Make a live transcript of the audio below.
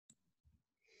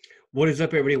What is up,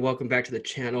 everybody? Welcome back to the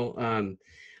channel.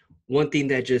 One thing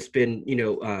that just been,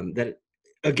 that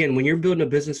again, when you're building a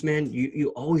business, man,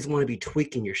 you always want to be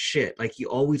tweaking your shit. Like you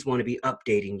always want to be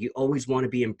updating. You always want to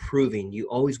be improving. You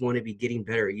always want to be getting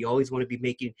better. You always want to be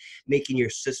making your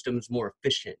systems more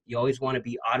efficient. You always want to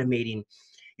be automating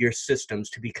your systems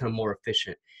to become more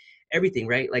efficient. Everything,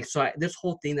 right? Like this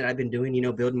whole thing that I've been doing,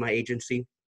 building my agency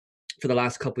for the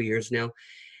last couple of years now.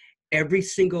 Every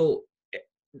single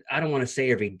I don't want to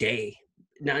say every day.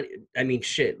 Not, I mean,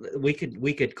 shit, we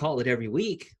could call it every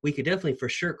week. We could definitely for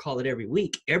sure call it every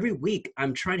week. Every week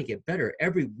I'm trying to get better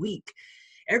every week,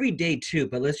 every day too.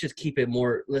 But let's just keep it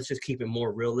more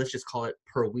real. Let's just call it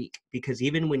per week. Because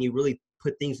even when you really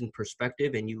put things in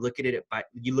perspective and you look at it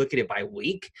by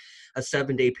week, a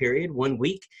 7-day period, 1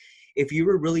 week, if you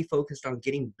were really focused on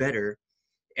getting better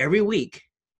every week,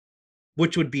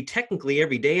 which would be technically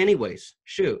every day anyways,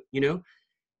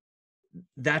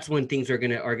 that's when things are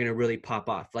gonna really pop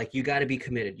off. Like you got to be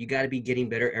committed. You got to be getting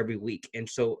better every week. And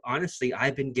so honestly,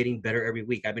 I've been getting better every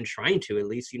week. I've been trying to, at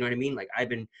least, you know what I mean? Like I've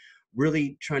been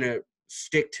really trying to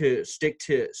stick to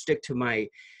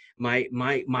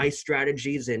my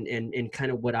strategies and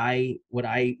kind of what I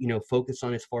focus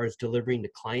on as far as delivering to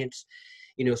clients.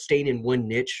 Staying in one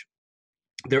niche.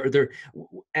 They're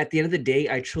At the end of the day,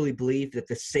 I truly believe that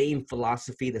the same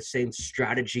philosophy, the same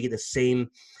strategy, the same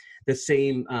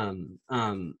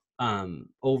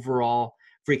overall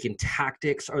freaking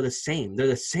tactics are the same. They're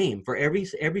the same for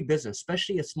every business,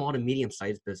 especially a small to medium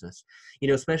sized business,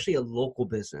 especially a local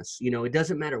business. It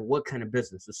doesn't matter what kind of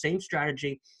business, the same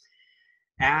strategy.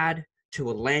 Add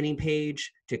to a landing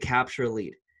page to capture a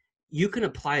lead. You can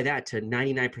apply that to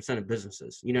 99% of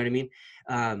businesses. You know what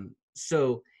I mean?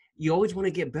 So you always want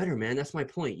to get better, man. That's my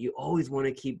point. You always want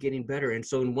to keep getting better. And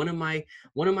so in one of my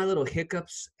little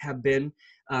hiccups have been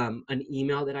an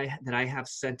email that I have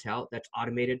sent out that's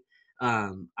automated.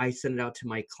 I send it out to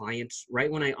my clients right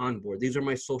when I onboard. These are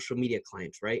my social media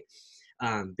clients, right?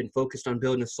 Been focused on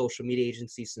building a social media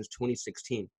agency since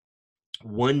 2016.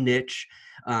 One niche,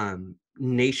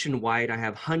 nationwide. I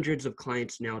have hundreds of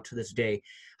clients now to this day,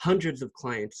 hundreds of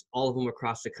clients, all of them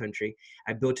across the country.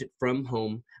 I built it from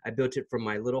home. I built it from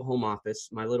my little home office,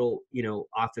 my little,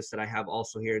 office that I have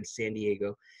also here in San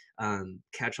Diego.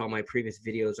 Catch all my previous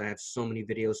videos. I have so many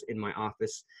videos in my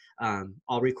office.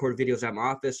 I'll record videos at my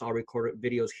office. I'll record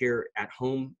videos here at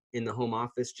home in the home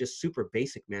office. Just super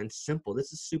basic, man. Simple.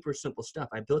 This is super simple stuff.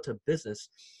 I built a business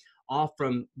all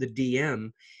from the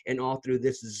DM and all through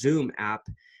this Zoom app,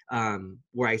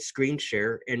 where I screen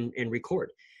share and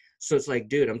record. So it's like,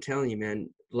 dude, I'm telling you, man,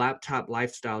 laptop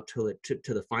lifestyle to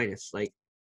the finest, like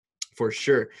for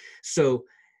sure. So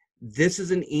this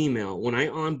is an email. When I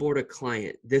onboard a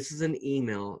client, this is an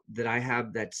email that I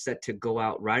have that's set to go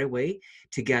out right away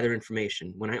to gather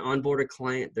information. When I onboard a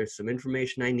client, there's some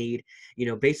information I need,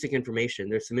 basic information.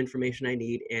 There's some information I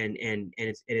need, and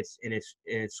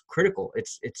it's critical.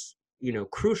 It's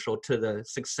crucial to the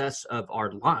success of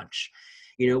our launch.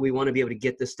 We want to be able to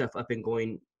get this stuff up and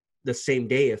going the same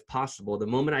day if possible. The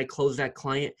moment I close that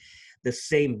client, the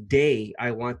same day I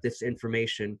want this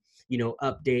information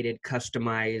updated,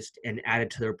 customized, and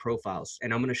added to their profiles.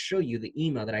 And I'm going to show you the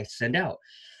email that I send out.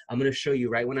 I'm going to show you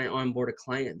right when I onboard a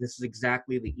client. This is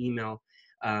exactly the email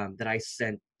that I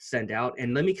send out.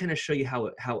 And let me kind of show you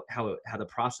how the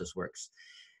process works.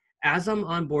 As I'm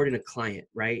onboarding a client,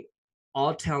 right,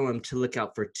 I'll tell them to look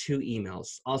out for 2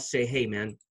 emails. I'll say, hey,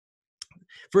 man,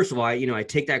 first of all, I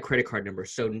take that credit card number.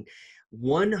 So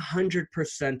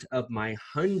 100% of my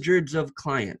hundreds of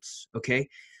clients, okay,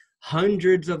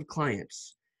 hundreds of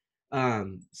clients,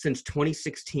 since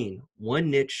 2016, one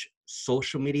niche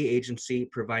social media agency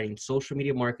providing social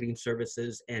media marketing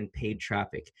services and paid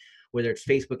traffic, whether it's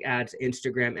Facebook ads,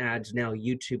 Instagram ads, now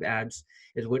YouTube ads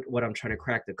is what I'm trying to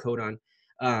crack the code on.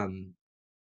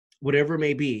 Whatever it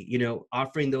may be,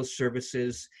 offering those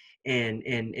services and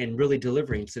really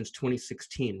delivering since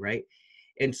 2016, right?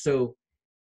 And so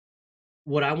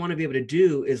what I want to be able to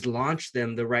do is launch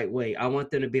them the right way. I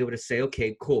want them to be able to say,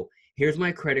 okay, cool. Here's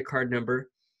my credit card number.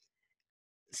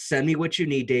 Send me what you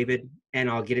need, David, and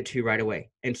I'll get it to you right away.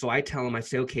 And so I tell them, I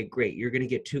say, okay, great. You're going to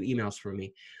get 2 emails from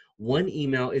me. One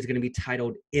email is going to be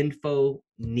titled info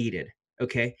needed.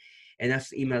 Okay. And that's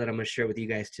the email that I'm going to share with you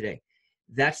guys today.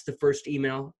 That's the first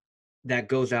email that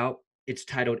goes out. It's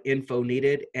titled info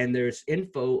needed, and there's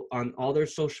info on all their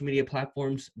social media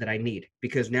platforms that I need,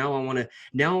 because now I want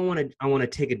to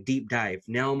take a deep dive.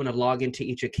 Now I'm going to log into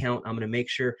each account. I'm going to make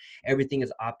sure everything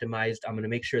is optimized. I'm going to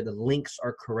make sure the links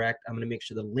are correct. I'm going to make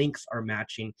sure the links are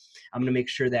matching. I'm going to make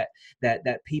sure that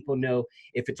people know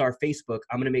if it's our Facebook.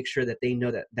 I'm going to make sure that they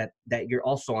know that you're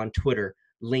also on Twitter,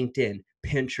 LinkedIn,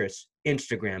 Pinterest,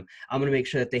 Instagram. I'm going to make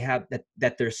sure that they have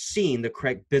that they're seeing the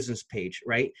correct business page,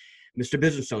 right? Mr.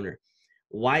 Business Owner,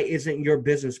 why isn't your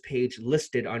business page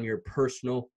listed on your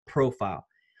personal profile?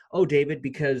 Oh, David,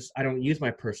 because I don't use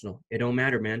my personal. It don't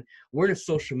matter, man. We're in a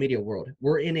social media world.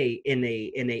 We're in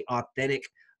a authentic,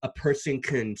 a person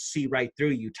can see right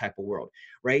through you type of world,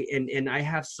 right? And I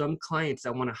have some clients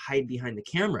that want to hide behind the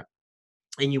camera,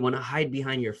 and you want to hide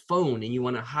behind your phone, and you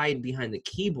want to hide behind the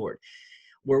keyboard.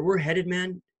 Where we're headed,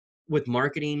 man, with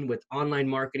marketing, with online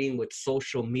marketing, with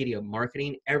social media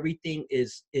marketing, everything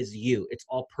is you. It's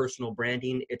all personal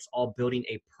branding. It's all building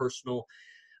a personal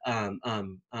um,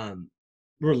 um, um,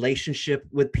 relationship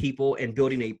with people and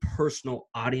building a personal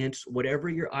audience. Whatever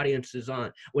your audience is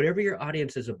on, whatever your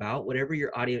audience is about, whatever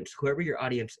your audience, whoever your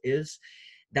audience is,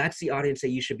 that's the audience that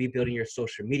you should be building your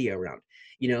social media around.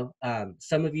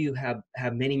 Some of you have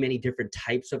many different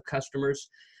types of customers,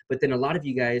 but then a lot of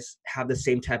you guys have the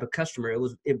same type of customer.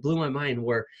 It blew my mind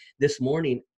where this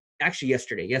morning, actually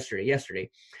yesterday,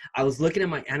 I was looking at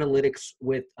my analytics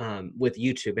with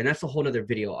YouTube, and that's a whole nother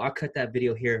video. I'll cut that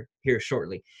video here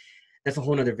shortly. That's a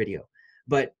whole nother video.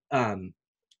 But in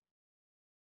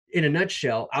a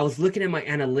nutshell, I was looking at my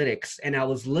analytics, and I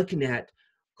was looking at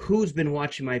who's been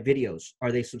watching my videos.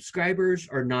 Are they subscribers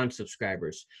or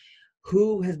non-subscribers?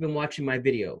 Who has been watching my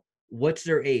video? What's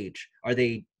their age? Are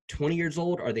they 20 years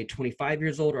old? Are they 25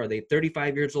 years old? Are they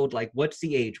 35 years old? Like, what's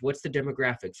the age? What's the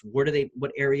demographics? What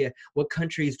area, what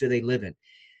countries do they live in?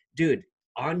 Dude,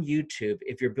 on YouTube,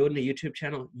 if you're building a YouTube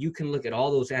channel, you can look at all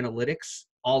those analytics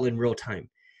all in real time.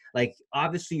 Like,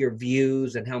 obviously your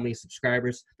views and how many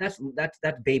subscribers, that's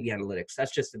baby analytics.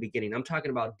 That's just the beginning. I'm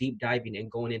talking about deep diving and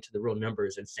going into the real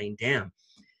numbers and saying, damn,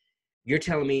 you're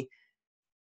telling me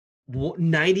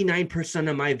 99%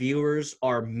 of my viewers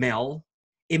are male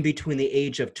in between the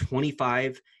age of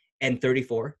 25 and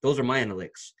 34. Those are my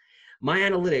analytics. My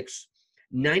analytics,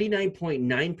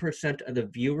 99.9% of the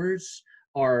viewers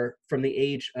are from the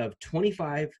age of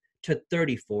 25 to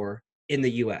 34 in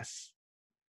the US.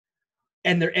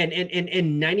 And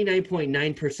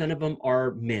 99.9% of them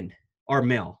are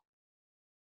male.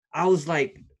 I was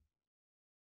like,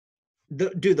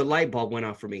 the light bulb went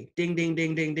off for me. Ding, ding,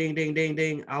 ding, ding, ding, ding, ding,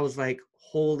 ding. I was like,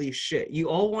 holy shit. You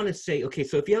all want to say, okay,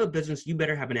 so if you have a business, you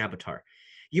better have an avatar.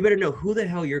 You better know who the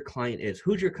hell your client is.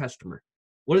 Who's your customer?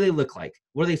 What do they look like?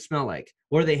 What do they smell like?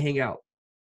 Where do they hang out?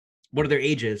 What are their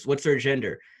ages? What's their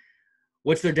gender?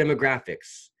 What's their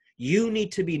demographics? You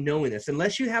need to be knowing this.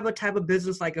 Unless you have a type of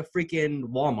business like a freaking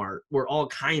Walmart where all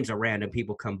kinds of random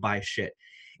people come buy shit.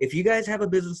 If you guys have a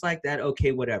business like that,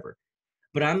 okay, whatever.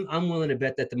 But I'm willing to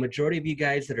bet that the majority of you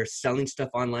guys that are selling stuff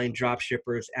online, drop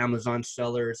shippers, Amazon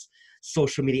sellers,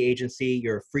 social media agency,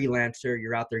 you're a freelancer,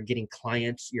 you're out there getting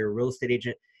clients, you're a real estate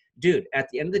agent. Dude, at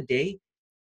the end of the day,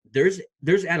 there's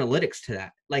analytics to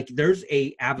that. Like, there's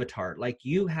a avatar. Like,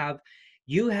 you have,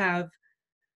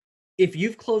 if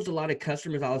you've closed a lot of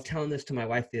customers, I was telling this to my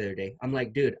wife the other day. I'm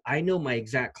like, dude, I know my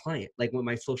exact client. Like, with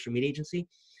my social media agency,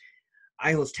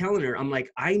 I was telling her, I'm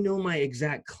like, I know my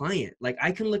exact client. Like,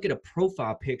 I can look at a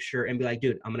profile picture and be like,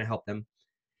 dude, I'm going to help them.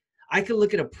 I can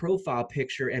look at a profile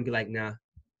picture and be like, nah,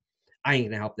 I ain't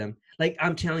going to help them. Like,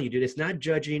 I'm telling you, dude, it's not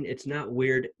judging. It's not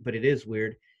weird, but it is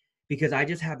weird because I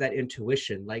just have that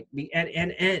intuition. Like,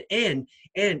 and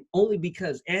only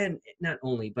because, and not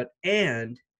only, but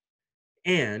and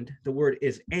the word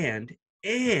is and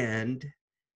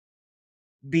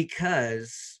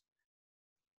because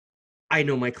I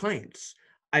know my clients.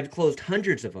 I've closed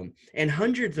hundreds of them, and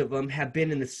hundreds of them have been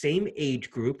in the same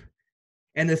age group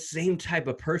and the same type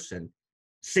of person,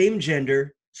 same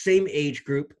gender, same age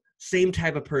group, same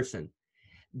type of person.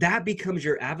 That becomes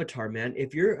your avatar, man.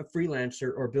 If you're a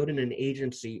freelancer or building an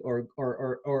agency or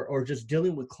just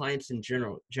dealing with clients in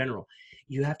general,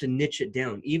 you have to niche it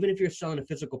down. Even if you're selling a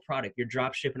physical product, you're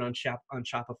drop shipping on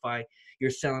Shopify,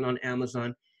 you're selling on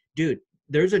Amazon, dude,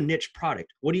 there's a niche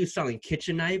product. What are you selling?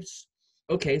 Kitchen knives?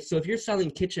 Okay, so if you're selling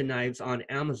kitchen knives on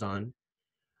Amazon,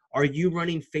 are you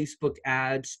running Facebook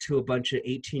ads to a bunch of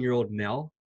 18-year-old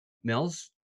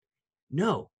males?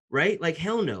 No, right? Like,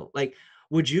 hell no. Like,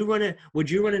 would you run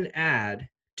an ad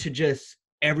to just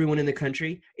everyone in the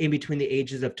country in between the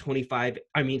ages of 25?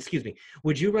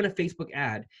 Would you run a Facebook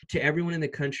ad to everyone in the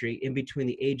country in between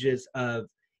the ages of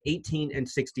 18 and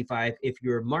 65 if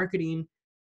you're marketing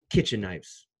kitchen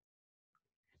knives?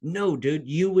 No, dude,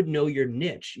 you would know your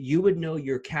niche. You would know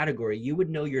your category. You would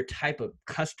know your type of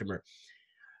customer.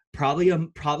 Probably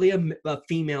a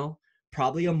female,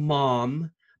 probably a mom,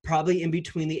 probably in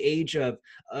between the age of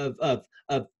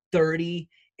 30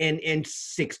 and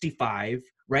 65,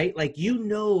 right? Like, you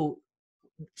know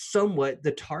somewhat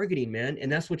the targeting, man.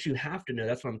 And that's what you have to know.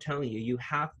 That's what I'm telling you. You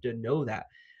have to know that.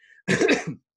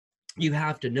 You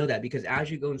have to know that, because as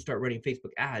you go and start running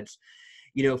Facebook ads,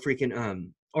 you know,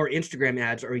 freaking, or Instagram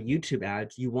ads or YouTube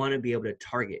ads, you want to be able to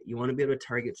target. You want to be able to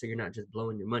target so you're not just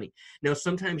blowing your money. Now,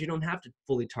 sometimes you don't have to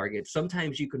fully target.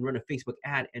 Sometimes you can run a Facebook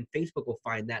ad and Facebook will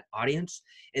find that audience,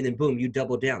 and then boom, you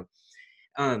double down.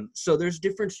 So there's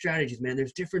different strategies, man.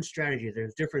 There's different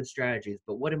strategies.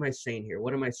 But what am I saying here?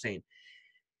 What am I saying?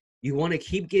 You want to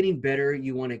keep getting better.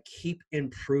 You want to keep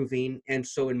improving. And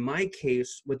so in my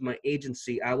case with my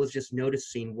agency, I was just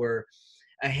noticing where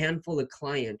a handful of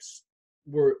clients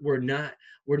were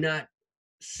not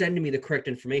sending me the correct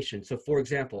information. So for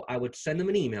example, I would send them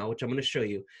an email, which I'm going to show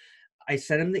you. I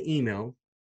send them the email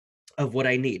of what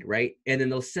I need, right? And then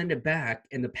they'll send it back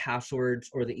and the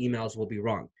passwords or the emails will be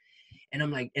wrong. And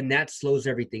I'm like, and that slows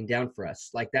everything down for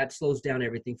us. Like that slows down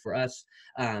everything for us.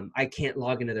 I can't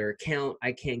log into their account.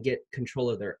 I can't get control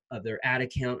of their ad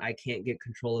account. I can't get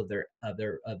control of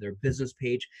their business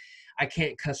page. I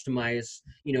can't customize,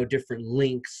 you know, different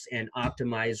links and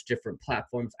optimize different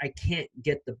platforms. I can't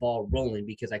get the ball rolling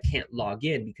because I can't log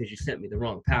in because you sent me the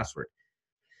wrong password.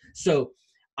 So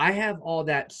I have all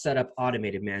that set up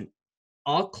automated, man.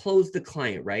 I'll close the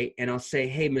client, right? And I'll say,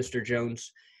 hey, Mr.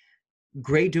 Jones,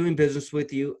 great doing business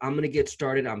with you. I'm going to get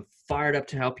started. I'm fired up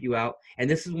to help you out. And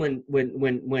this is when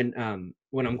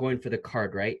I'm going for the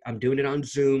card, right? I'm doing it on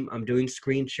Zoom. I'm doing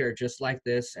screen share just like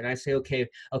this. And I say, okay,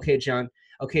 John.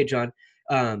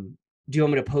 Do you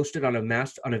want me to post it on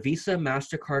a Visa,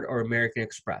 MasterCard, or American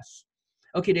Express?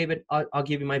 Okay, David, I'll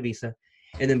give you my Visa.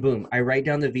 And then boom, I write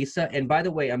down the Visa. And by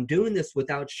the way, I'm doing this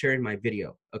without sharing my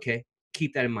video. Okay.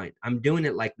 Keep that in mind. I'm doing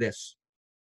it like this.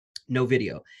 No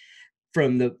video.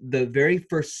 From the very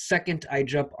first second I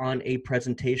jump on a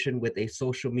presentation with a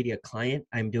social media client,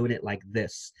 I'm doing it like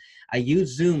this. I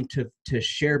use Zoom to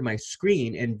share my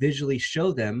screen and visually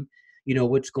show them, you know,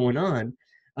 what's going on.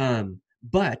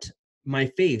 But my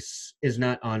face is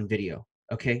not on video.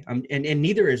 Okay. And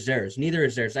neither is theirs.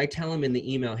 I tell them in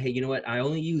the email, hey, you know what? I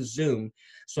only use Zoom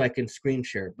so I can screen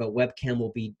share, but webcam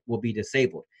will be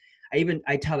disabled.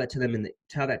 I tell that to them in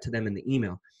the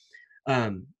email.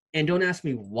 And don't ask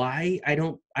me why I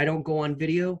don't go on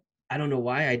video. I don't know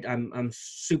why. I'm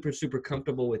super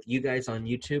comfortable with you guys on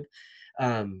YouTube,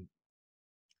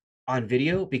 on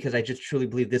video, because I just truly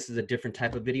believe this is a different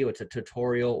type of video. It's a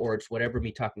tutorial or it's whatever,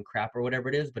 me talking crap or whatever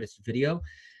it is, but it's video.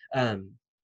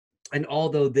 And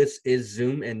although this is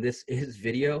Zoom and this is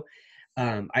video,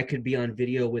 I could be on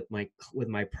video with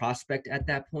my prospect at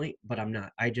that point, but I'm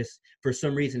not. I just, for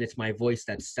some reason, it's my voice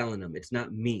that's selling them. It's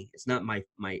not me. It's not my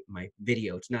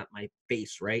video. It's not my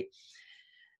face, right?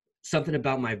 Something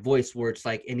about my voice where it's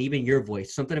like, and even your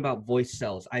voice, something about voice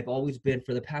sells. I've always been,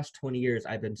 for the past 20 years,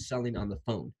 I've been selling on the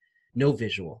phone. No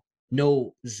visual,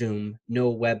 no Zoom, no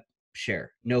web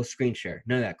share, no screen share,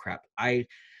 none of that crap.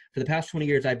 For the past 20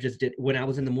 years, I've just did, when I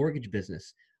was in the mortgage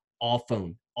business, all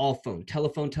phone,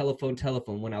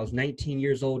 telephone. When I was 19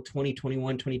 years old, 20,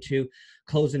 21, 22,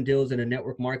 closing deals in a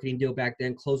network marketing deal back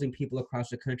then, closing people across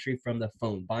the country from the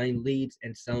phone, buying leads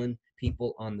and selling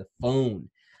people on the phone,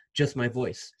 just my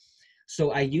voice.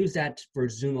 So I use that for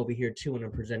Zoom over here too when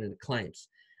I'm presenting to clients.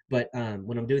 But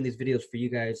when I'm doing these videos for you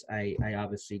guys, I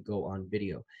obviously go on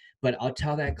video. But I'll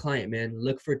tell that client, man,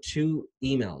 look for 2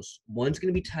 emails. One's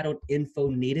going to be titled info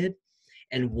needed,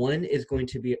 and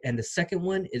the second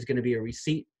one is going to be a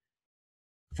receipt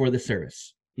for the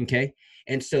service. Okay.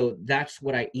 And so that's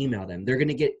what I email them. They're going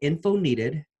to get info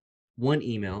needed, one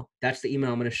email. That's the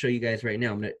email I'm going to show you guys right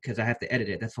now, because I have to edit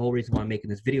it. That's the whole reason why I'm making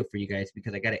this video for you guys,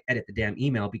 because I got to edit the damn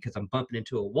email, because I'm bumping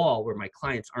into a wall where my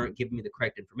clients aren't giving me the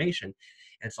correct information.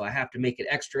 And so I have to make it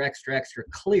extra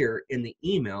clear in the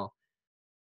email.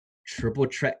 Triple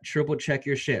check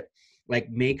your shit. Like,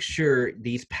 make sure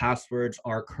these passwords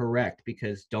are correct,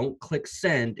 because don't click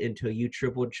send until you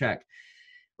triple check,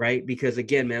 right? Because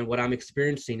again, man, what I'm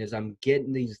experiencing is I'm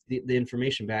getting the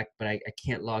information back, but I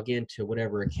can't log into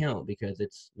whatever account because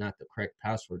it's not the correct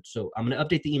password. So I'm going to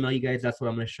update the email, you guys. That's what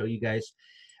I'm going to show you guys.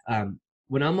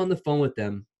 When I'm on the phone with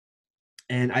them,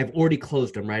 and I've already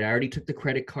closed them, right? I already took the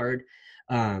credit card,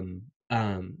 and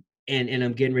I'm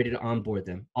getting ready to onboard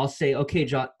them. I'll say, okay,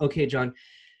 John,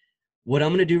 what I'm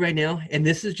going to do right now, and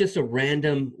this is just a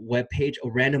random web page, a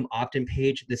random opt-in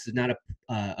page. This is not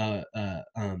a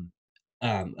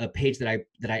page that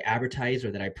I advertise or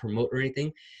that I promote or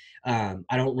anything. I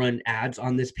don't run ads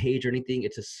on this page or anything.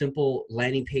 It's a simple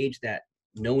landing page that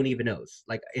no one even knows.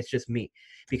 Like, it's just me,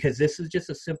 because this is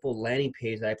just a simple landing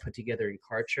page that I put together in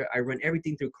Kartra. I run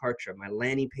everything through Kartra: my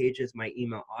landing pages, my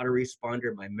email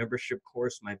autoresponder, my membership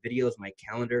course, my videos, my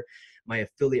calendar, my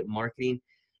affiliate marketing.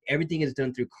 Everything is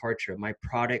done through Kartra. My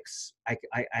products, I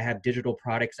have digital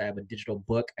products. I have a digital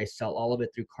book. I sell all of it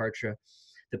through Kartra.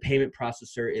 The payment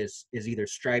processor is either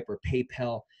Stripe or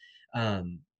PayPal.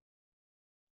 Um,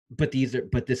 but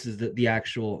this is the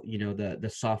actual, you know, the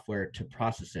software to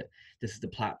process it. This is the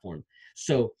platform.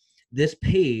 So this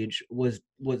page was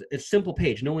a simple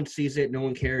page. No one sees it, no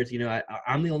one cares, you know.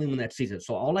 I'm the only one that sees it.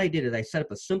 So all I did is I set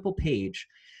up a simple page,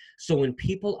 so when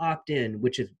people opt in,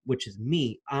 which is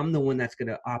me, I'm the one that's going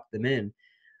to opt them in.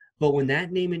 But when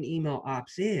that name and email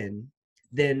opts in,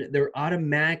 then they're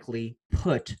automatically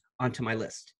put onto my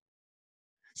list.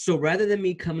 So rather than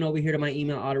me coming over here to my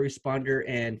email autoresponder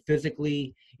and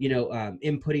physically, you know,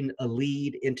 inputting a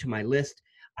lead into my list,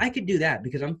 I could do that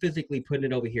because I'm physically putting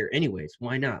it over here anyways.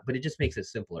 Why not? But it just makes it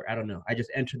simpler. I don't know. I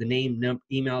just enter the name,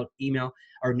 email,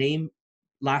 or name,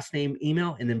 last name,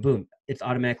 email, and then boom, it's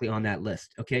automatically on that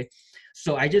list. Okay.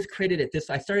 So I just created it this.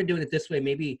 I started doing it this way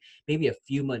maybe a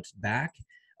few months back.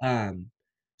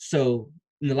 So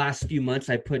in the last few months,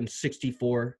 I put in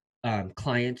 64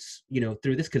 clients, you know,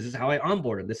 through this, because this is how I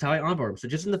onboard them. This is how I onboard them. So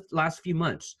just in the last few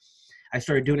months, I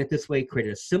started doing it this way,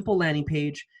 created a simple landing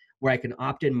page where I can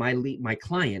opt in my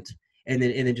client, and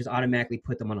then just automatically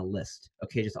put them on a list.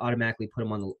 Okay, just automatically put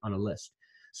them on a list.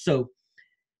 So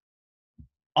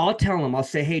I'll tell them, I'll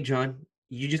say, hey, John,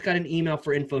 you just got an email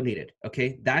for info needed.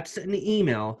 Okay, that's an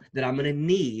email that I'm going to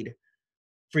need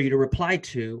for you to reply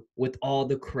to with all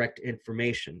the correct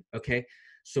information. Okay,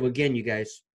 so again, you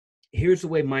guys, here's the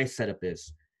way my setup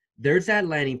is. There's that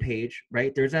landing page,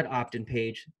 right? There's that opt-in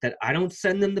page that I don't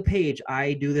send them the page.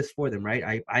 I do this for them,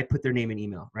 right? I put their name and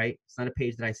email, right? It's not a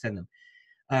page that I send them.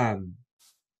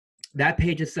 That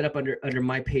page is set up under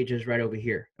my pages right over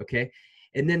here, okay?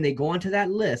 And then they go onto that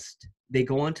list.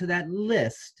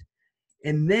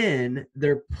 And then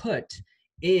they're put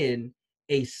in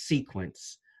a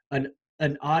sequence,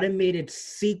 an automated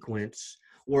sequence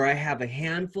where I have a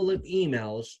handful of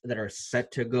emails that are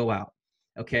set to go out.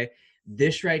 Okay,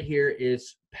 this right here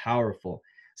is powerful.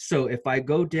 So if I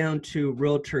go down to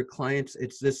realtor clients,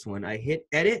 it's this one. I hit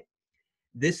edit.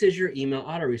 This is your email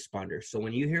autoresponder. So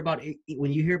when you hear about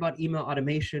email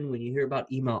automation, when you hear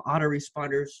about email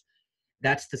autoresponders,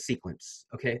 that's the sequence.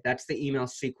 Okay, that's the email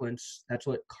sequence. That's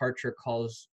what Kartra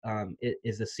calls it,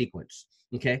 is a sequence.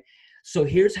 Okay, so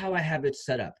here's how I have it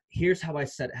set up. Here's how I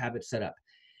have it set up.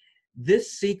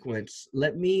 This sequence,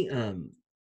 let me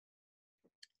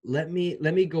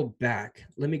go back.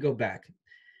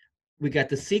 We got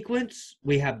the sequence,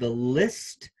 we have the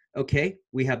list. Okay,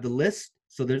 we have the list.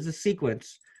 So there's a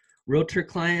sequence. Realtor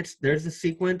clients, there's the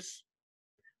sequence.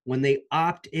 When they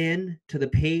opt in to the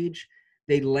page,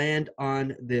 they land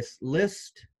on this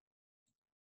list.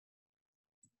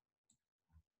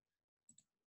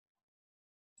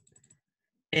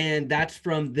 And that's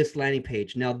from this landing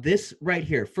page. Now this right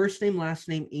here, first name, last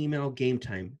name, email, game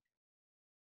time.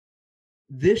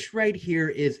 This right here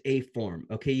is a form.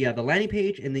 Okay, you have the landing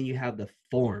page and then you have the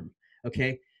form.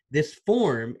 Okay, this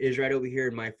form is right over here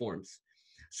in my forms.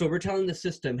 So we're telling the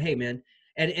system, hey man,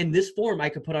 and this form I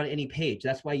could put on any page.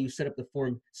 That's why you set up the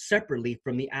form separately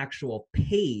from the actual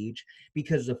page,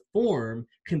 because the form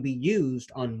can be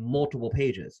used on multiple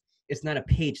pages. It's not a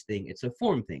page thing, it's a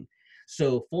form thing.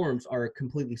 So forms are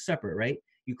completely separate, right?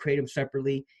 You create them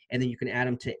separately, and then you can add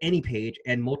them to any page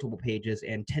and multiple pages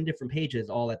and 10 different pages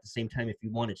all at the same time if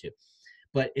you wanted to.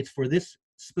 But it's for this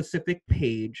specific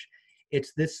page.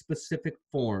 It's this specific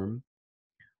form,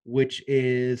 which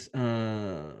is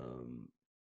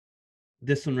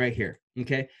this one right here.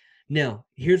 Okay. Now,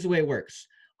 here's the way it works.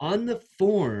 On the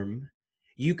form,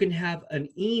 you can have an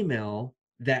email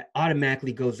that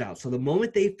automatically goes out. So the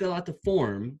moment they fill out the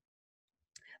form,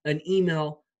 an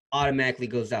email automatically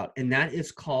goes out, and that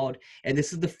is called, and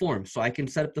this is the form. So I can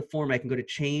set up the form. I can go to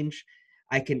change.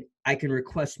 I can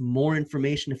request more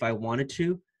information if I wanted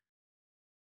to.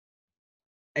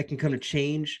 I can come to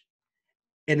change,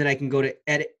 and then I can go to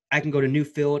edit. I can go to new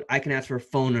field. I can ask for a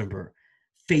phone number,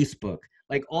 Facebook,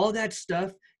 like all that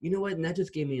stuff. You know what? And that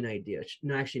just gave me an idea.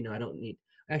 No, actually, no, I don't need.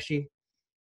 Actually,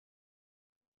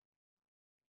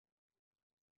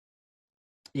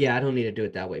 yeah, I don't need to do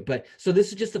it that way. But so this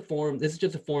is just a form. This is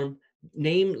just a form,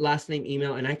 name, last name,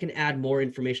 email, and I can add more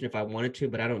information if I wanted to,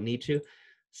 but I don't need to.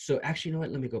 So actually, you know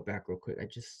what? Let me go back real quick. I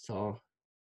just saw.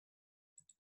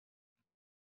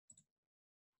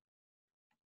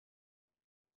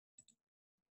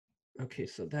 Okay,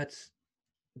 so that's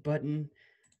button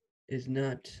is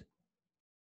not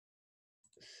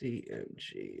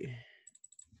CMG.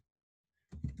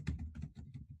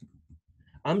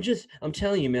 I'm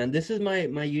telling you, man, this is my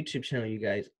YouTube channel, you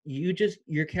guys.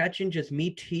 You're catching just me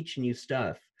teaching you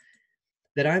stuff.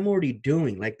 that I'm already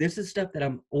doing. Like this is stuff that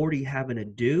I'm already having to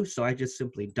do. So I just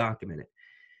simply document it.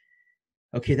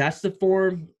 Okay, that's the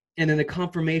form. And then the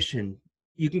confirmation,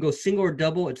 you can go single or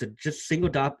double. It's a just single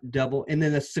double. And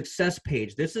then the success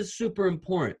page. This is super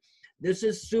important. This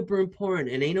is super important.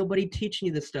 And ain't nobody teaching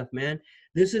you this stuff, man.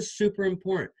 This is super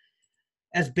important.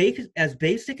 As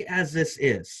basic as this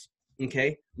is,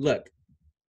 okay, look.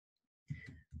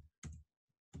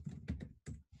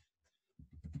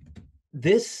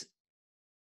 This,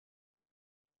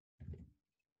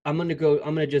 I'm going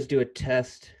to just do a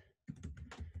test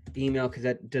email because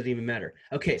that doesn't even matter.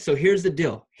 Okay, so here's the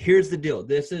deal.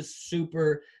 This is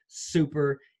super,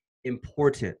 super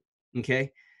important, okay?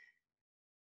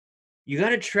 You got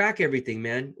to track everything,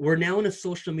 man. We're now in a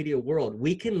social media world.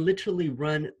 We can literally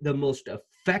run the most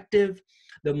effective,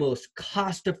 the most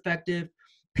cost-effective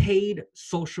paid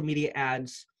social media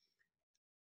ads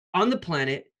on the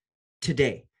planet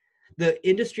today. The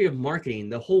industry of marketing,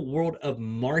 the whole world of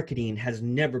marketing has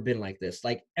never been like this,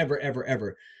 like ever, ever,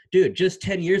 ever. Dude, just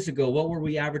 10 years ago, what were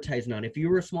we advertising on? If you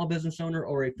were a small business owner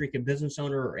or a freaking business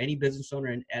owner or any business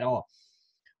owner at all,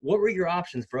 what were your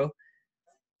options, bro?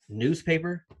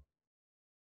 Newspaper,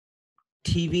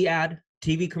 TV ad,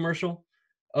 TV commercial.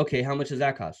 Okay, how much does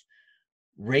that cost?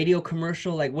 Radio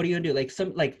commercial, like what are you gonna do?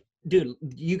 Like dude,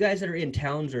 you guys that are in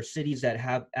towns or cities that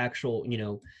have actual,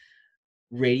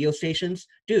 radio stations,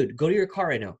 dude, go to your car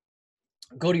right now.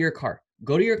 Go to your car,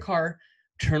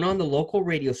 turn on the local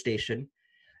radio station,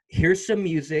 hear some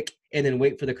music, and then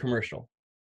wait for the commercial.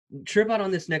 Trip out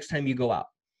on this next time you go out.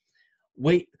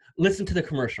 Wait, listen to the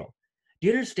commercial. Do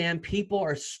you understand? People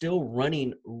are still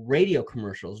running radio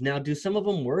commercials. Now, do some of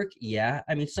them work? Yeah.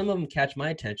 I mean, some of them catch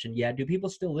my attention. Yeah. Do people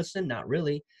still listen? Not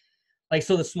really. Like,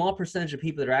 so the small percentage of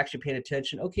people that are actually paying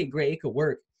attention, okay, great, it could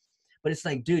work. But it's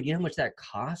like, dude, you know how much that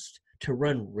costs to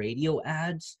run radio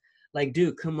ads? Like,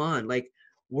 dude, come on. Like,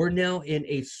 we're now in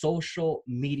a social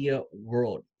media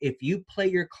world. If you play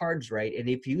your cards right, and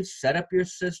if you set up your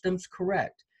systems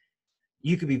correct,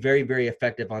 you could be very, very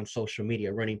effective on social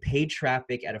media, running paid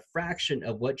traffic at a fraction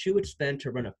of what you would spend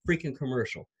to run a freaking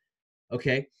commercial.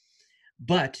 Okay.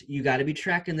 But you got to be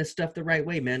tracking this stuff the right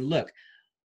way, man. Look,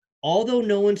 although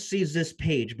no one sees this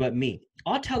page but me,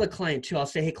 I'll tell the client too. I'll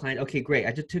say, hey, client, okay, great.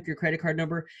 I just took your credit card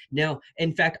number. Now,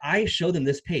 in fact, I show them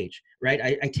this page, right?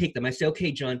 I take them. I say,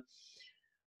 okay, John,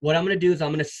 what I'm going to do is I'm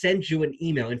going to send you an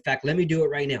email. In fact, let me do it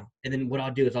right now. And then what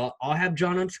I'll do is I'll have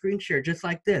John on screen share just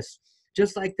like this.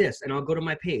 And I'll go to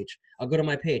my page.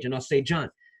 And I'll say, John,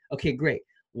 okay, great.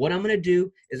 What I'm going to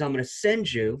do is I'm going to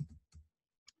send you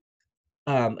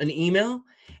an email,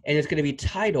 and it's going to be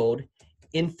titled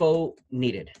info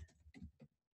needed.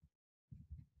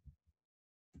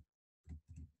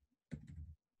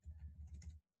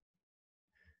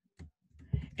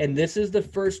 And this is the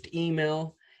first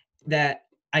email that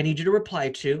I need you to reply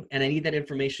to, and I need that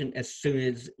information as soon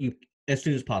as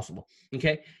possible.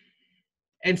 Okay.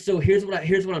 And so here's what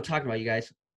I'm talking about, you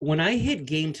guys. When I hit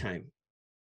game time,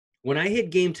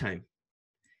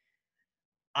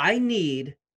 I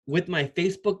need, with my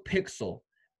Facebook pixel,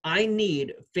 I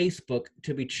need Facebook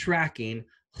to be tracking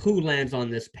who lands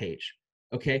on this page.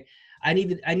 Okay. I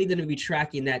need them to be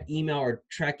tracking that email or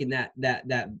tracking that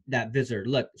visitor.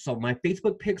 Look, so my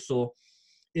Facebook pixel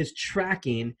is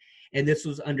tracking, and this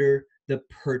was under the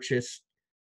purchase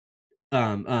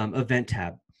event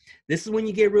tab. This is when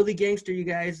you get really gangster, you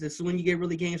guys. This is when you get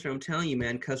really gangster. I'm telling you,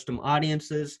 man. Custom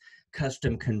audiences,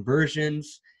 custom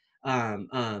conversions, your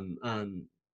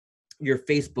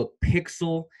Facebook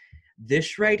pixel.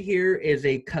 This right here is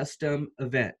a custom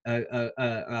event.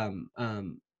 A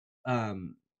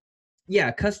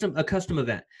custom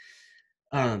event.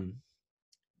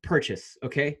 Purchase.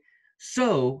 Okay,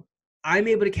 so I'm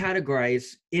able to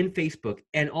categorize in Facebook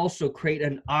and also create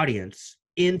an audience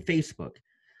in Facebook.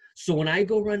 So when I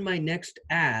go run my next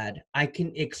ad, I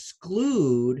can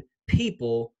exclude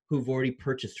people who've already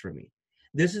purchased from me.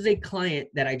 This is a client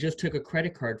that I just took a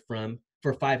credit card from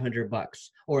for $500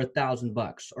 or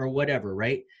 $1,000 or whatever,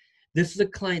 right? This is a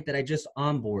client that I just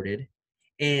onboarded,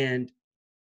 and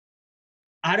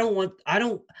I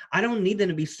don't need them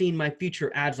to be seeing my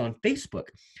future ads on Facebook,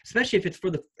 especially if it's for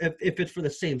the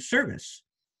same service,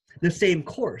 the same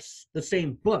course, the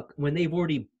same book, when they've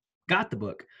already got the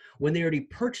book, when they already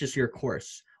purchased your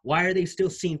course. Why are they still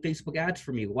seeing Facebook ads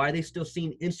from you? Why are they still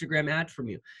seeing Instagram ads from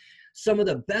you? Some of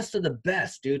the best of the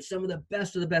best, dude, some of the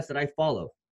best of the best that I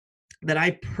follow, that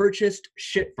I purchased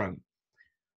shit from,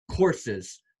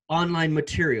 courses, online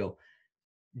material,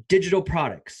 digital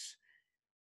products,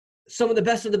 some of the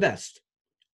best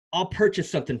I'll purchase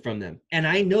something from them, and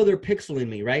I know they're pixeling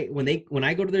me, right? When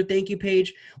I go to their thank you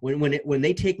page, when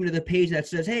they take me to the page that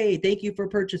says, "Hey, thank you for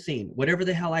purchasing whatever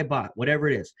the hell I bought, whatever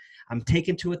it is," I'm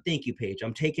taken to a thank you page.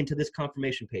 I'm taken to this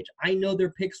confirmation page. I know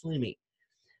they're pixeling me,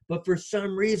 but for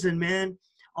some reason, man,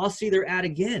 I'll see their ad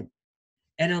again,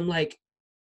 and I'm like,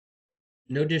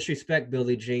 no disrespect,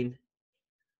 Billie Jean,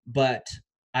 but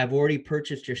I've already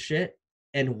purchased your shit,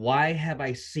 and why have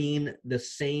I seen the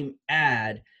same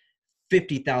ad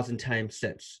 50,000 times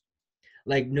since?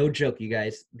 Like, no joke, you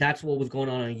guys. That's what was going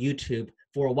on YouTube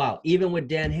for a while. Even with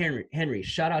Dan Henry.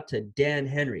 Shout out to Dan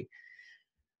Henry.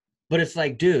 But it's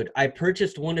like, dude, I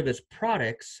purchased one of his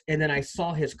products and then I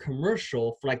saw his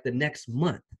commercial for like the next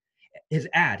month. His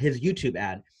ad, his YouTube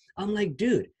ad. I'm like,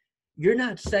 dude, you're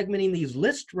not segmenting these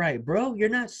lists right, bro. You're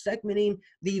not segmenting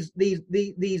these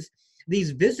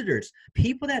visitors.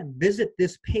 People that visit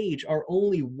this page are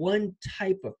only one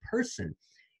type of person.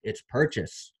 It's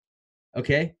purchase.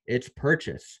 Okay, it's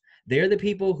purchase. They're the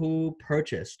people who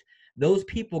purchased. Those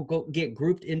people get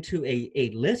grouped into a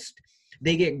list.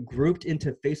 They get grouped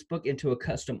into Facebook, into a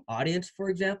custom audience, for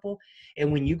example.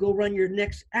 And when you go run your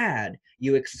next ad,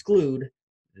 you exclude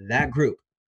that group.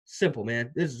 Simple, man.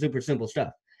 This is super simple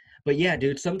stuff. But yeah,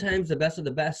 dude, sometimes the best of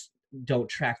the best don't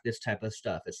track this type of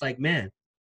stuff. It's like, man,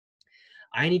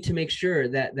 I need to make sure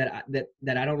that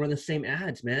I don't run the same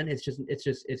ads, man.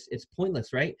 It's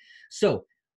pointless, right? So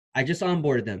I just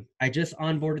onboarded them. I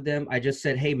just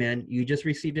said, hey, man, you just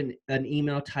received an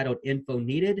email titled info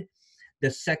needed. The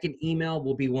second email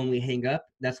will be when we hang up.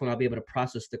 That's when I'll be able to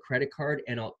process the credit card,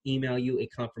 and I'll email you a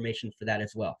confirmation for that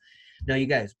as well. Now, you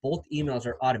guys, both emails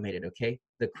are automated, okay?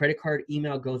 The credit card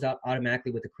email goes out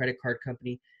automatically with the credit card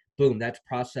company. Boom, that's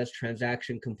processed,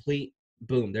 transaction complete.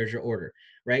 Boom, there's your order,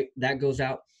 right? That goes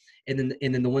out. And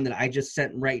then the one that I just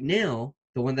sent right now,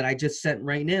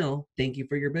 thank you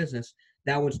for your business.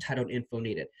 That one's titled info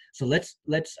needed. So let's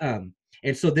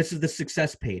and so this is the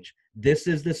success page. This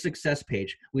is the success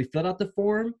page. We filled out the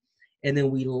form and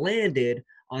then we landed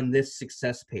on this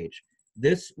success page.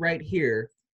 This right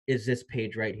here is this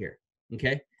page right here.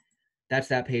 Okay. That's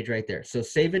that page right there. So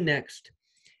save and next.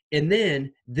 And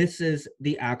then this is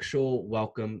the actual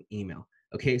welcome email.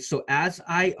 Okay. So as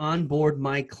I onboard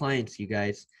my clients, you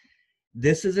guys,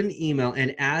 this is an email.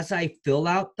 And as I fill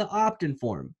out the opt-in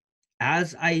form,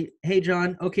 hey,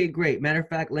 John, okay, great. Matter of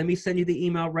fact, let me send you the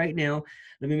email right now.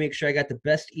 Let me make sure I got the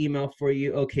best email for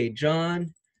you. Okay,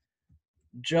 John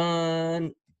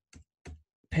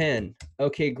Penn.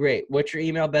 Okay, great. What's your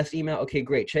email? Best email? Okay,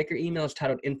 great. Check your email. It's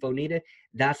titled info needed.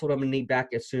 That's what I'm going to need back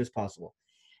as soon as possible.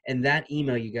 And that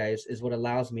email, you guys, is what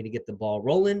allows me to get the ball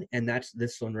rolling. And that's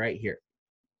this one right here.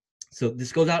 So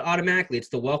this goes out automatically. It's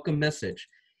the welcome message.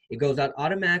 It goes out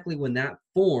automatically when that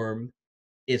form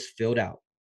is filled out.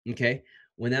 Okay.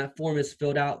 When that form is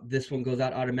filled out, this one goes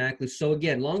out automatically. So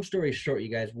again, long story short, you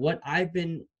guys, what I've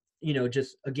been,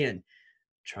 just again,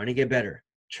 trying to get better,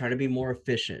 trying to be more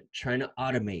efficient, trying to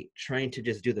automate, trying to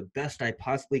just do the best I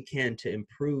possibly can to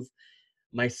improve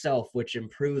myself, which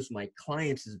improves my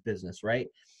clients' business, right?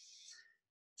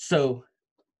 So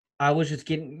I was just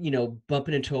getting,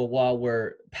 bumping into a wall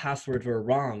where passwords were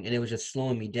wrong and it was just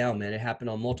slowing me down, man. It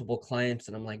happened on multiple clients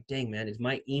and I'm like, dang, man, is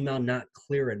my email not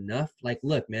clear enough? Like,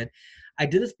 look, man, I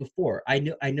did this before. I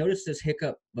noticed this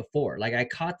hiccup before. Like I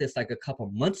caught this like a couple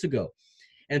months ago.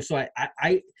 And so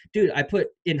dude, I put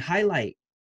in highlight,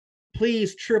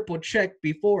 please triple check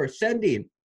before sending.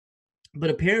 But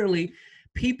apparently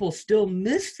people still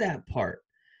miss that part,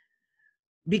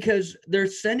 because they're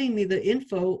sending me the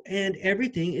info and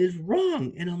everything is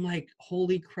wrong. And I'm like,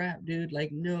 holy crap, dude.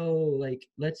 Like, no, like,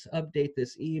 let's update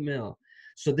this email.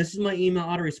 So this is my email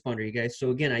autoresponder, you guys. So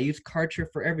again, I use Kartra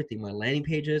for everything. My landing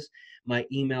pages, my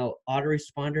email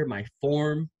autoresponder, my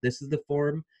form. This is the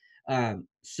form.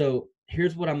 So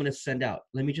here's what I'm going to send out.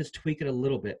 Let me just tweak it a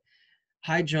little bit.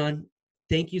 Hi, John.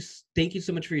 Thank you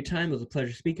so much for your time. It was a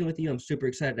pleasure speaking with you. I'm super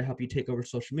excited to help you take over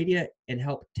social media and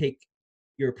help take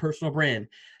your personal brand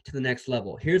to the next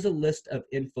level. Here's a list of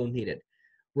info needed.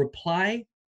 Reply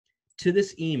to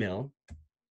this email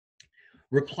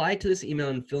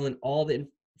and fill in all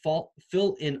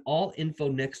info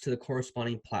next to the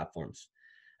corresponding platforms.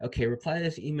 Okay, reply to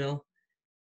this email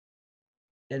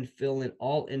and fill in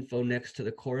all info next to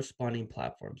the corresponding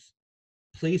platforms.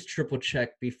 Please triple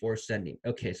check before sending.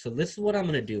 Okay, so this is what I'm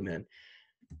going to do, man.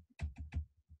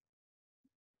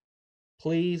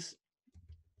 Please,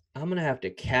 I'm going to have to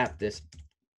cap this.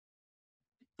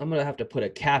 I'm going to have to put a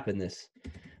cap in this.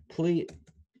 Please.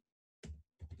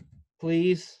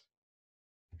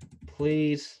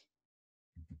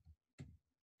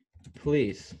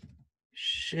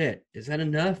 Shit, is that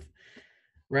enough?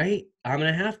 right? I'm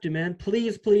going to have to, man.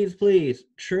 Please, please, please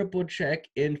triple check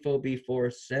info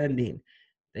before sending.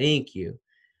 Thank you.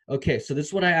 Okay, so this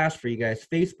is what I asked for you guys.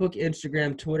 Facebook,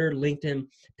 Instagram, Twitter, LinkedIn,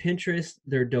 Pinterest,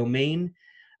 their domain,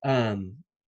 and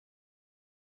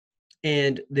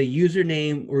the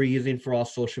username we're using for all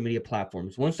social media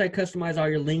platforms. Once I customize all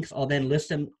your links, I'll then list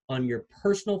them on your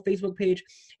personal Facebook page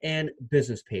and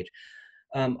business page.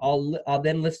 I'll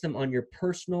then list them on your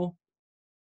personal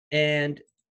and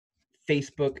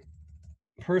Facebook,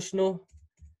 personal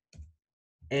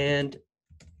and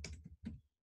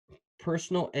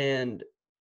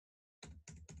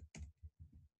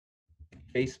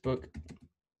Facebook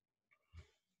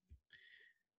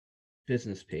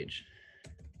business page.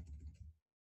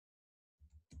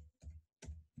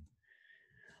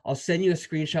 I'll send you a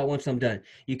screenshot once I'm done.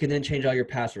 You can then change all your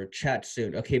password. Chat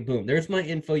soon. Okay, boom. There's my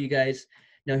info, you guys.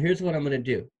 Now, here's what I'm going to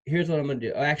do.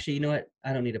 Oh, actually, you know what?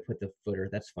 I don't need to put the footer.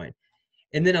 That's fine.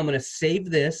 And then I'm going to save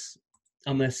this.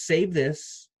 And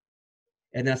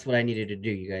that's what I needed to do,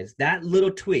 you guys. That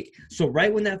little tweak. So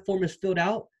right when that form is filled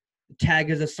out, tag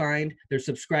is assigned. They're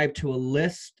subscribed to a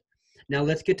list. Now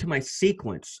let's get to my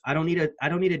sequence. I don't need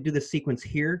to do the sequence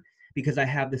here because I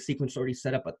have the sequence already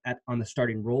set up on the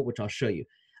starting role, which I'll show you.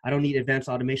 I don't need advanced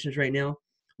automations right now.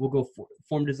 We'll go for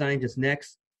form design just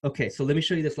next. Okay, so let me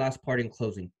show you this last part in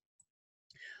closing.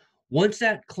 Once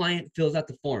that client fills out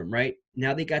the form, right,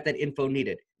 now they got that info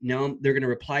needed. Now they're going to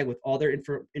reply with all their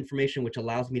information, which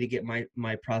allows me to get my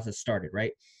process started,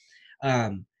 right?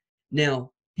 Now,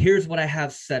 here's what I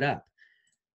have set up.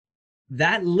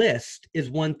 That list is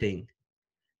one thing.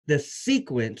 The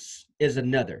sequence is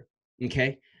another,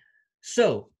 okay?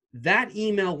 So that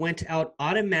email went out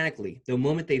automatically the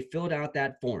moment they filled out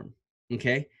that form,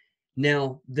 okay?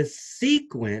 Now, the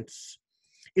sequence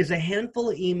is a handful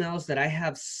of emails that I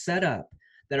have set up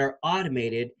that are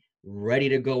automated, ready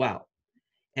to go out.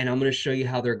 And I'm going to show you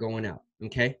how they're going out,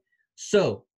 okay?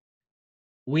 So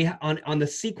we on the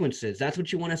sequences, that's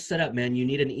what you want to set up, man. You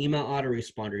need an email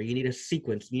autoresponder. You need a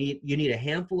sequence. You need a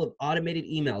handful of automated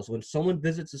emails. When someone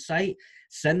visits a site,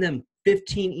 send them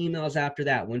 15 emails after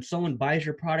that. When someone buys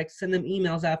your product, send them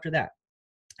emails after that,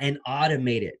 and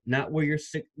automate it. Not where you're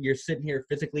sitting here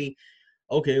physically.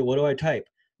 Okay, what do I type?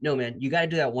 No, man, you got to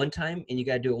do that one time, and you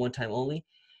got to do it one time only.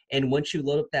 And once you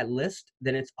load up that list,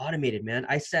 then it's automated, man.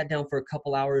 I sat down for a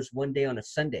couple hours one day on a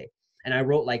Sunday, and I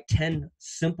wrote like 10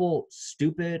 simple,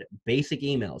 stupid, basic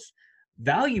emails.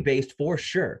 Value-based for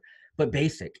sure, but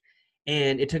basic.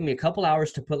 And it took me a couple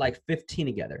hours to put like 15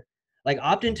 together. Like,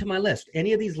 opt into my list.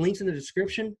 Any of these links in the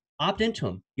description, opt into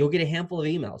them. You'll get a handful of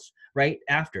emails right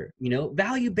after,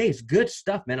 value-based, good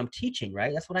stuff, man. I'm teaching,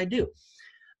 right? That's what I do.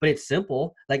 But it's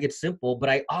simple, but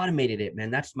I automated it,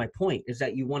 man. That's my point, is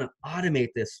that you want to automate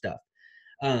this stuff.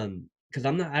 Because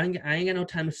I ain't got no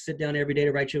time to sit down every day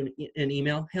to write you an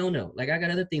email. Hell no. Like, I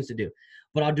got other things to do.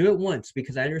 But I'll do it once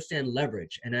because I understand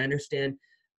leverage and I understand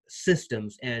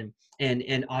systems and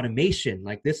automation.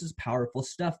 Like, this is powerful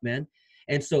stuff, man.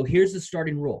 And so here's the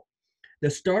starting rule. The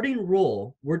starting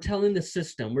rule, we're telling the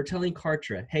system, we're telling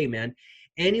Kartra, hey, man,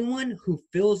 anyone who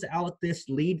fills out this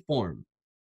lead form,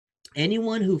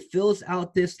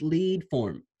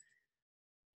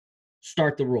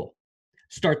 start the rule,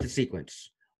 start the sequence.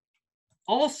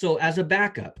 Also, as a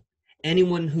backup,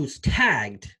 anyone who's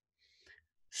tagged,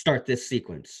 start this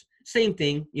sequence. Same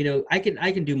thing, I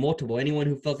can do multiple. Anyone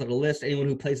who fills out a list, anyone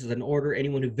who places an order,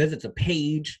 anyone who visits a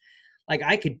page, like,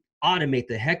 I could automate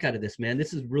the heck out of this, man.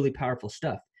 This is really powerful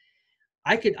stuff.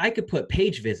 I could put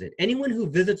page visit. Anyone who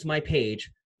visits my page,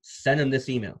 send them this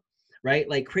email, right?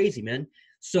 Like crazy, man.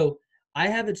 So I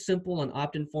have it simple on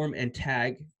opt-in form and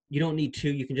tag. You don't need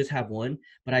two, you can just have one,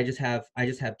 but I just have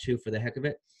two for the heck of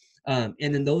it. And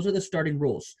then those are the starting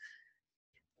rules.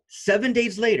 7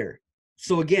 days later,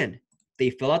 so again, they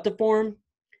fill out the form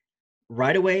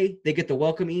right away. They get the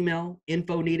welcome email,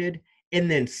 info needed,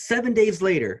 and then 7 days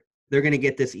later, they're going to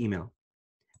get this email.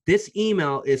 This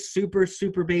email is super,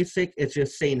 super basic. It's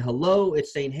just saying hello.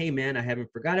 It's saying, hey, man, I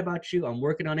haven't forgot about you. I'm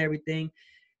working on everything.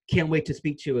 Can't wait to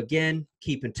speak to you again.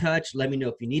 Keep in touch. Let me know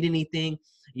if you need anything.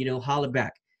 Holler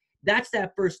back. That's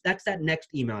that next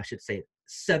email, I should say,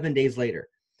 7 days later.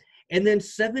 And then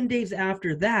 7 days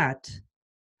after that,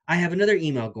 I have another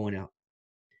email going out.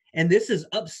 And this is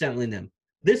upselling them.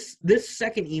 This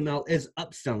second email is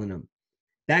upselling them.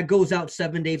 That goes out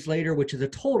 7 days later, which is a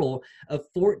total of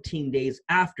 14 days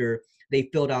after they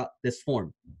filled out this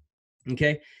form.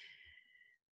 Okay.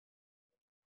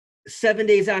 7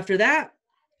 days after that,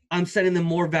 I'm sending them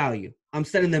more value.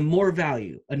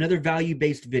 Another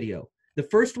value-based video. The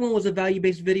first one was a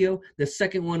value-based video. The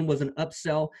second one was an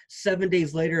upsell. 7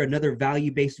 days later, another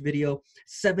value-based video.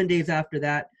 7 days after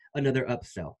that, another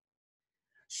upsell.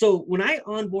 So when I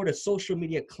onboard a social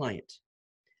media client,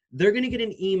 they're going to get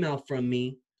an email from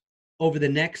me over the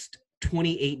next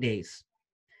 28 days.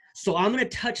 So I'm going to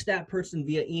touch that person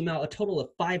via email a total of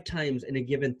 5 times in a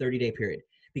given 30-day period,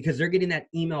 because they're getting that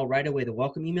email right away, the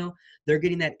welcome email. They're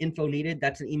getting that info needed.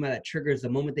 That's an email that triggers the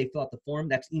moment they fill out the form.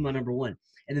 That's email number 1.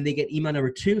 And then they get email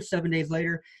number 2, 7 days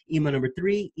later, email number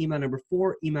 3, email number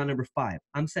 4, email number 5.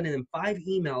 I'm sending them 5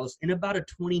 emails in about a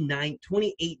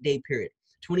 28-day period,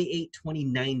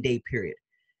 29-day period.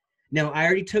 Now, I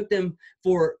already took them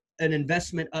for an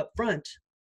investment up front,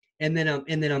 and then I'm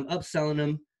upselling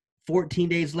them 14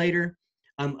 days later.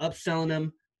 I'm upselling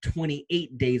them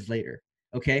 28 days later.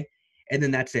 Okay. And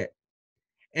then that's it.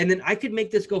 And then I could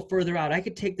make this go further out. I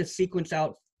could take the sequence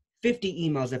out 50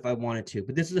 emails if I wanted to,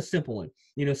 but this is a simple one,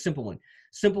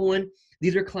 simple one.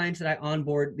 These are clients that I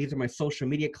onboard. These are my social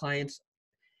media clients.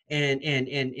 And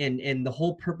the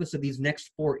whole purpose of these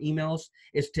next 4 emails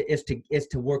is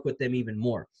to work with them even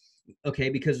more. Okay,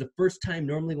 because the first time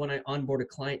normally when I onboard a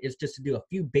client is just to do a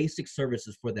few basic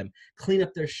services for them, clean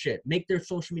up their shit, make their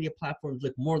social media platforms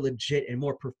look more legit and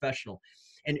more professional,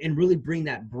 and really bring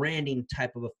that branding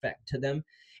type of effect to them.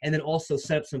 And then also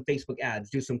set up some Facebook ads,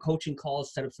 do some coaching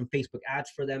calls, set up some Facebook ads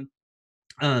for them.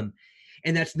 And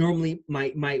that's normally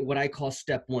my what I call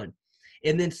step 1.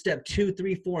 And then step 2,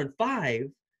 3, 4, and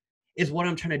 5 is what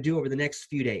I'm trying to do over the next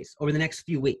few days, over the next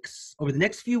few weeks. Over the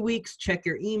next few weeks, check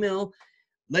your email.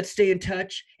 Let's stay in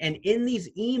touch. And in these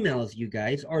emails, you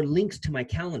guys, are links to my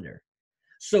calendar.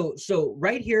 So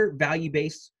right here,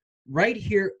 value-based, right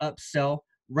here, upsell,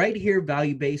 right here,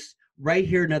 value-based, right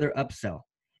here, another upsell.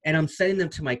 And I'm sending them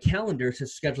to my calendar to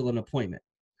schedule an appointment.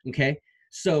 Okay.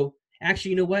 So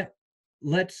actually, you know what?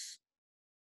 No,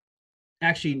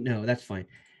 that's fine.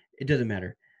 It doesn't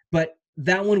matter. But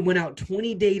that one went out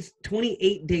 28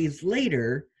 days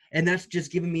later. And that's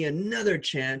just giving me another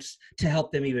chance to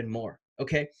help them even more.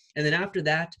 Okay. And then after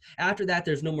that,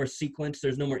 there's no more sequence.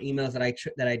 There's no more emails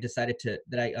that I decided to,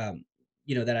 that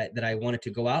I wanted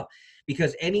to go out,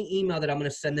 because any email that I'm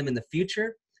going to send them in the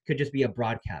future could just be a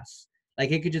broadcast. Like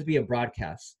it could just be a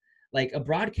broadcast. Like a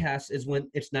broadcast is when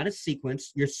it's not a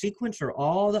sequence. Your sequence are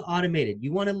all the automated.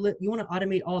 You want to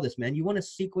automate all this, man. You want a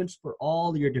sequence for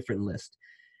all your different lists.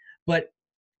 But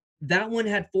that one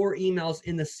had 4 emails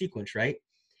in the sequence, right?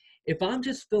 If I'm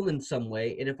just feeling some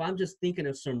way, and if I'm just thinking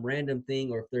of some random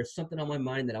thing, or if there's something on my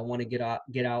mind that I want to get out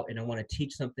and I want to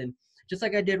teach something, just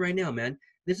like I did right now, man,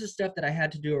 this is stuff that I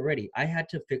had to do already. I had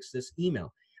to fix this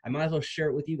email. I might as well share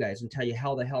it with you guys and tell you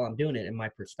how the hell I'm doing it and my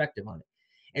perspective on it.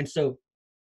 And so,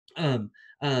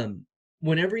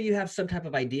 whenever you have some type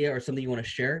of idea or something you want to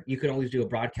share, you can always do a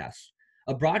broadcast.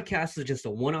 A broadcast is just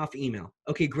a one-off email.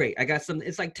 Okay, great. I got something.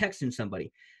 It's like texting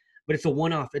somebody, but it's a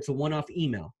one-off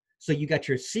email. So you got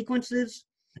your sequences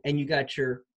and you got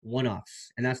your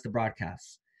one-offs, and that's the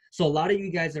broadcasts. So a lot of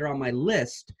you guys that are on my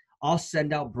list, I'll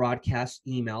send out broadcast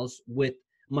emails with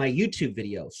my YouTube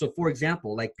video. So for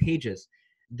example, like pages,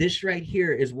 this right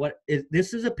here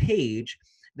this is a page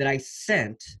that I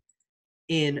sent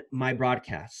in my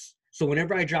broadcasts. So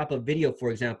whenever I drop a video, for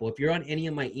example, if you're on any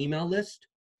of my email list,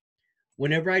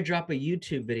 whenever I drop a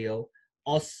YouTube video,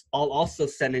 I'll also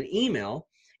send an email.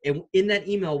 And in that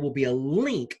email will be a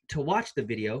link to watch the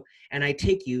video, and I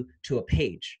take you to a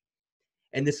page.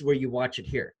 And this is where you watch it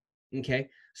here. Okay.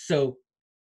 So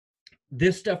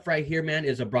this stuff right here, man,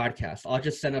 is a broadcast. I'll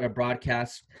just send out a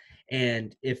broadcast.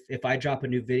 And if I drop a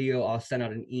new video, I'll send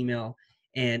out an email,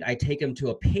 and I take them to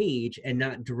a page and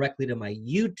not directly to my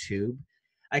YouTube.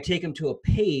 I take them to a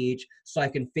page so I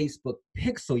can Facebook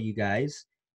pixel you guys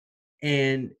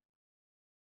and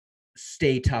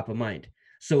stay top of mind.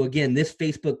 So again, this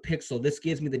Facebook pixel, this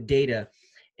gives me the data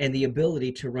and the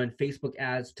ability to run Facebook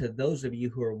ads to those of you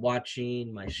who are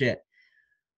watching my shit,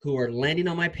 who are landing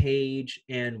on my page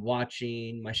and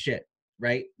watching my shit,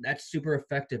 right? That's super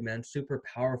effective, man, super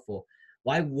powerful.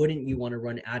 Why wouldn't you want to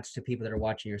run ads to people that are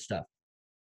watching your stuff?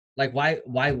 Like,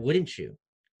 why wouldn't you?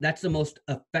 That's the most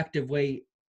effective way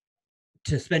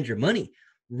to spend your money.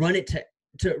 Run it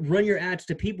to run your ads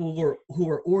to people who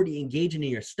are already engaging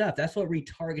in your stuff. That's what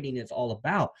retargeting is all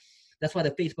about. That's why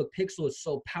the Facebook pixel is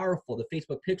so powerful. The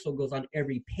Facebook pixel goes on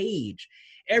every page.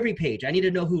 Every page. I need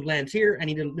to know who lands here. I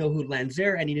need to know who lands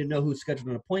there. I need to know who scheduled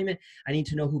an appointment. I need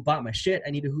to know who bought my shit. I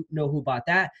need to know who bought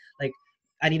that. Like,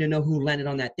 I need to know who landed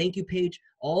on that thank you page.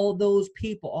 All those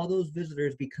people, all those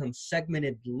visitors become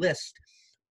segmented list.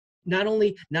 Not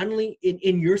only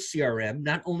in your CRM,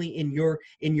 not only in your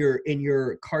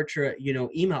Kartra,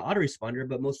 email autoresponder,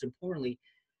 but most importantly,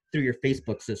 through your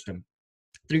Facebook system.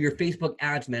 Through your Facebook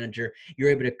ads manager, you're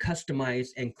able to customize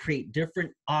and create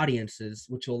different audiences,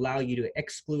 which will allow you to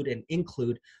exclude and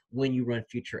include when you run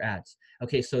future ads.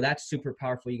 Okay, so that's super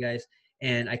powerful, you guys.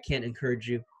 And I can't encourage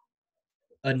you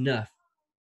enough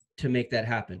to make that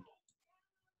happen.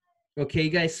 Okay, you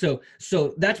guys. So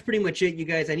that's pretty much it, you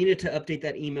guys. I needed to update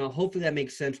that email. Hopefully that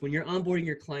makes sense. When you're onboarding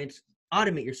your clients,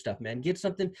 automate your stuff, man. Get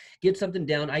something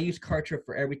down. I use Kartra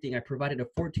for everything. I provided a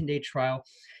 14-day trial.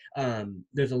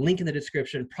 There's a link in the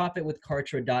description,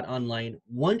 profitwithkartra.online.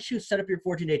 Once you set up your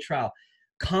 14-day trial,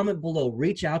 comment below,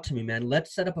 reach out to me, man.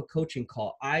 Let's set up a coaching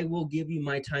call. I will give you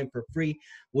my time for free.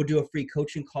 We'll do a free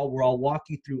coaching call where I'll walk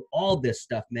you through all this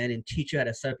stuff, man, and teach you how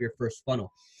to set up your first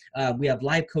funnel. We have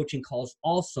live coaching calls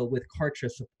also with Kartra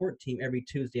support team every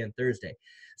Tuesday and Thursday.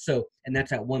 So, and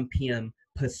that's at 1 p.m.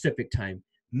 Pacific time.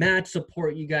 Mad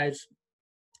support, you guys.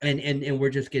 And we're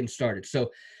just getting started.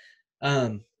 So,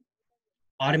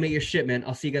 automate your shit, man.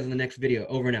 I'll see you guys in the next video.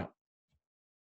 Over and out.